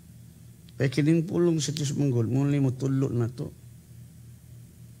 Kaya kining pulong sa Diyos manggol, muli mo tulo na to.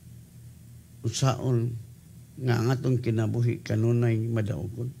 Usaon nga ang atong kinabuhi kanunay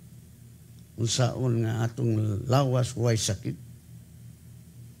madaogon. Unsaon nga atong lawas way sakit.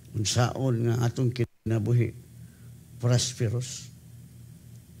 Unsaon nga atong kinabuhi prosperous.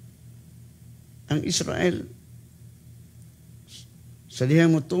 Ang Israel, sa diha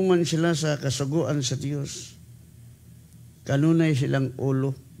motuman sila sa kasuguan sa Dios, kanunay silang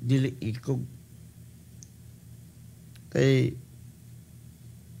ulo, dili ikog. Kay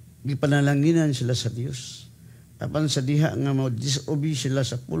gipanalanginan sila sa Dios. Apan sa diha nga disobey sila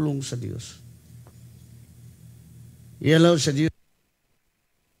sa pulong sa Dios. Ialaw sa Dios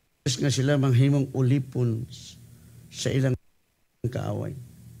nga sila manghimong ulipon sa ilang kaaway.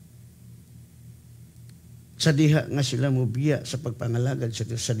 Sa diha nga sila mobiya sa pagpangalagad sa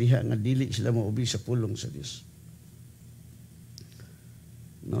Dios, sa diha nga dili sila maubi sa pulong sa Dios.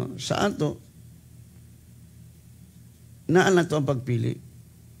 No, sa ato naa to ang pagpili.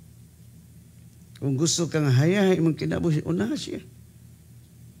 Kung gusto kang hayahay mong kinabuhi, unaha siya.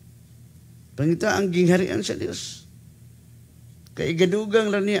 Pangita ang gingharian sa Dios. Kay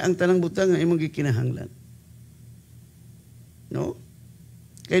gadugang lang niya ang tanang butang nga imong gikinahanglan. No?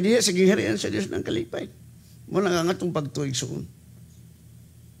 Kay diha sa gingharian sa Dios ng kalipay. Muna nga atong pagtuig suon.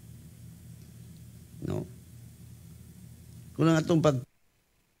 No? Kung ang atong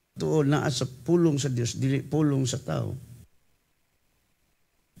pagtuon naa sa pulong sa Dios, dili pulong sa tao.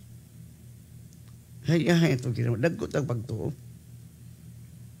 Hayahay ito ginawa. Dagkot ang pagtuo.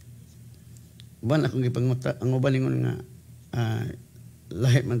 Ban akong gipangmata, ang ubalingon nga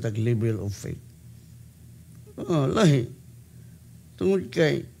lahi man tag level of faith. Oh, lahi. Tungod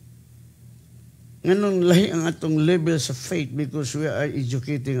kay nganong lahi ang atong level sa faith because we are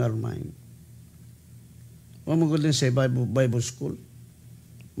educating our mind. Mamugod din sa Bible school.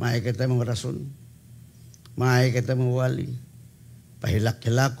 Maay kita mong rason. Maay kita mong wali.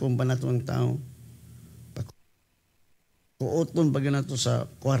 Pahilak-hilakon pa nato ang tao. Kuoton pag nato sa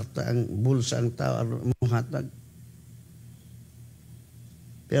kwarta ang bulsa ang tao muhatag.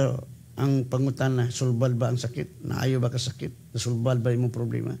 Pero ang pangutana, sulbal ba ang sakit? Naayo ba ka sakit? Nasulbal ba imong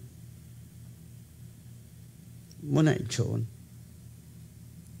problema? Muna igsoon.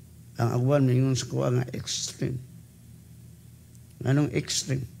 Ang agwan mingon sa kuha nga extreme. Anong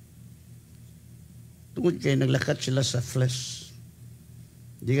extreme? Tungod kay naglakat sila sa flesh.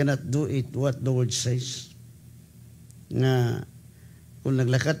 They cannot do it what the word says. Nga kung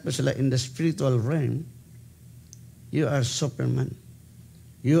naglakat pa sila in the spiritual realm, you are Superman.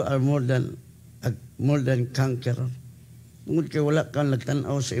 You are more than conqueror. Tungod kay wala kang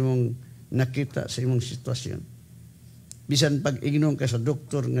nagtanaw sa imong nakita sa imong sitwasyon. Bisan pag ignon ka sa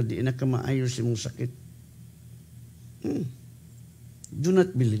doktor nga di na ka maayo sa imong sakit. Do not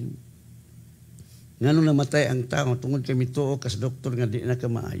believe. Nganong namatay ang tao tungod kay mituo ka sa doktor nga di na ka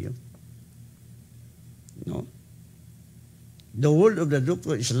maayo. No? The word of the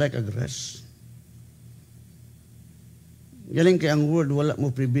doctor is like a grass. Galing kay ang word, wala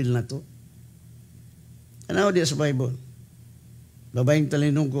mo prevail na to. Ano di sa Bible? Babayang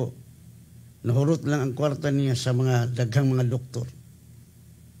talinong ko, nahurot lang ang kwarta niya sa mga daghang mga doktor.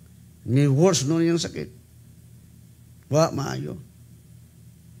 May worse no niyang sakit. Wa maayo.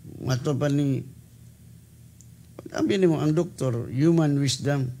 Mato pa ni, sabi mo, ang doktor, human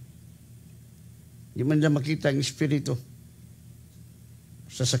wisdom. Di man na makita ang espiritu.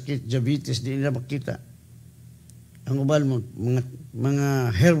 Sa sakit, diabetes, di nila makita. Ang ubal mo,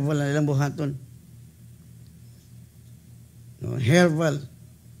 mga herbal na ilang buhaton. No, herbal.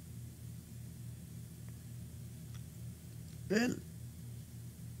 Well,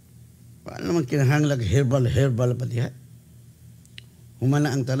 paano naman kinahanglag herbal pa diha?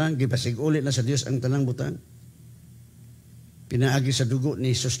 Humana ang tanan, gipasig ulit na sa Dios ang tanang butang. Pinaagi sa dugo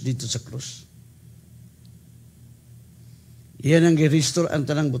ni Jesus dito sa krus. Iyan ang gi-restore ang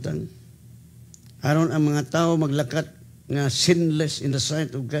tanang butang. Aron ang mga tao maglakat nga sinless in the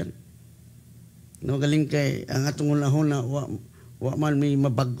sight of God. No, galing kay ang atong hunahuna wa man may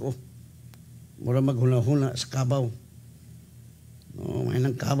mabag-o. Mura maghunahuna sa kabaw. No, may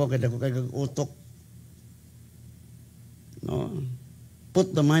nang kabaw kay dako kay utok. No.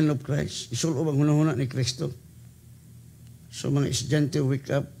 Put the mind of Christ. Isulo ang hunahuna ni Kristo. So mga estudyante wake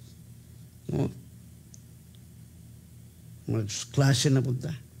up. No. Mag-klase na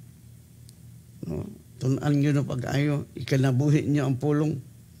punta. No, tunan nyo na pag-ayo, ikanabuhi niyo ang pulong.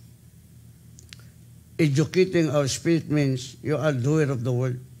 Educating our spirit means you are doer of the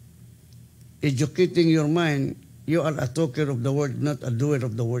word. Educating your mind, you are a talker of the word, not a doer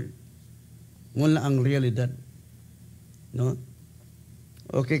of the word. Mula ang realidad. No?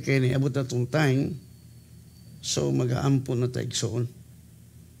 Okay, kaya niabot na itong time, so mag-aampon na tayo igsoon.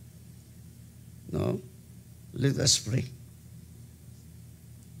 No? Let us pray.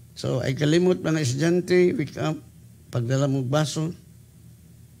 So, ay kalimot mga estudyante, wake up, pagdala mo baso,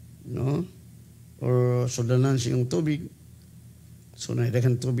 no? Or sudanan siyong tubig, so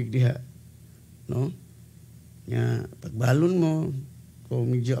naidagan tubig diha, no? Nga, pagbalon mo, kung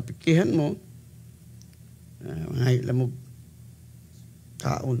medyo apikihan mo, mga lamog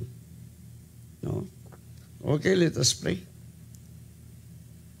kaon, no? Okay, let us pray.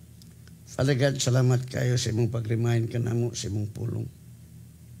 Father God, salamat kayo sa imong pag-remind ka namo sa imong pulong.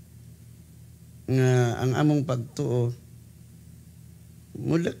 Nga ang among pagtuo,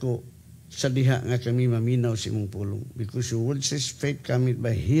 mula ko sa diha nga kami maminaw sa imong pulong. Because your word says faith cometh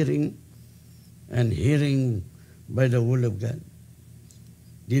by hearing, and hearing by the word of God.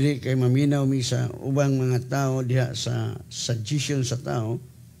 Dili kay maminaw mi sa ubang mga tao diha sa suggestion sa tao,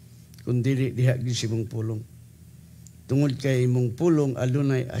 kundi diha gid sa imong pulong. Tungod kay imong pulong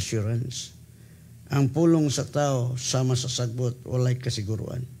adunay assurance. Ang pulong sa tao sama sa sagbot walay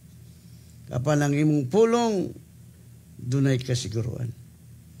kasiguruan. Apan ang imong pulong dunay kasiguruan.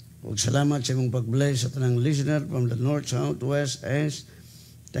 Ug salamat sa imong pag-bless sa tanang listener from the north, south, west, east.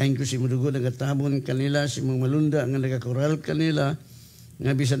 Thank you sa imong dugo nagatabon kanila, sa imong malunda nga nagakoral kanila,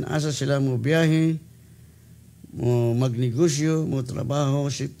 nga bisan asa sila mo biyahe, mo magnegosyo, mo trabaho,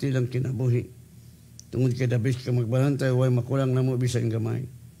 safety lang kinabuhi. Tungod kay dabis ka magbantay, way makulang na mo bisan gamay.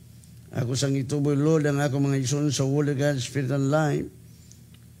 Ako sang ituboy, Lord, ang ako mga ison sa Word of God, Spirit and Life,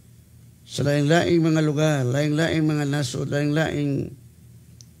 sa laing-laing mga lugar, laing-laing mga nasod, laing-laing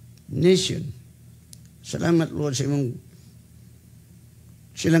nation. Salamat, Lord, sa imong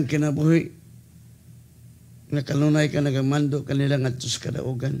silang kinabuhi na kanunay ka nagamando kanilang at sa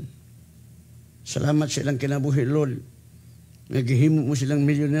kadaugan. Salamat sa ilang kinabuhi, Lord. Nagihimo mo silang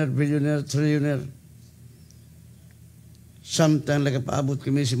millionaire, billionaire, trillionaire. Samtang nagapaabot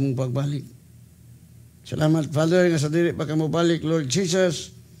kami sa mong pagbalik. Salamat, Father, nga sa dili pa ka mo balik, Lord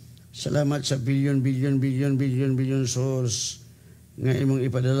Jesus. Salamat sa billion souls nga imong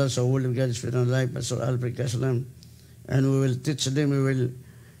ipadala sa Word of God, Spirit and Life, Pastor Alfred, Caslam. And we will teach them, we will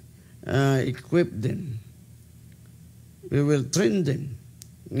equip them. We will train them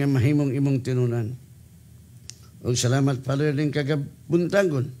nga mahimong imong tinunan. O salamat, Father, din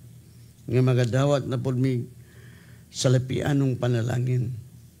kagabuntagon nga magadawat na pod mi sa lapianong panalangin.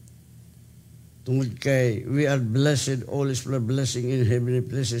 Tungod kay we are blessed, all is for blessing in heavenly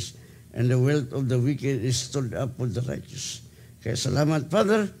places, and the wealth of the wicked is stored up for the righteous. Kaya salamat,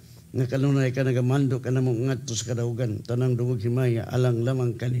 Father, nga kanunay ka nagamando ka na mong ngadto sa kadaugan, tanang dungog himaya, alang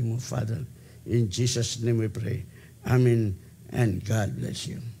lamang kanimo, Father. In Jesus' name we pray. Amen, and God bless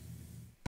you.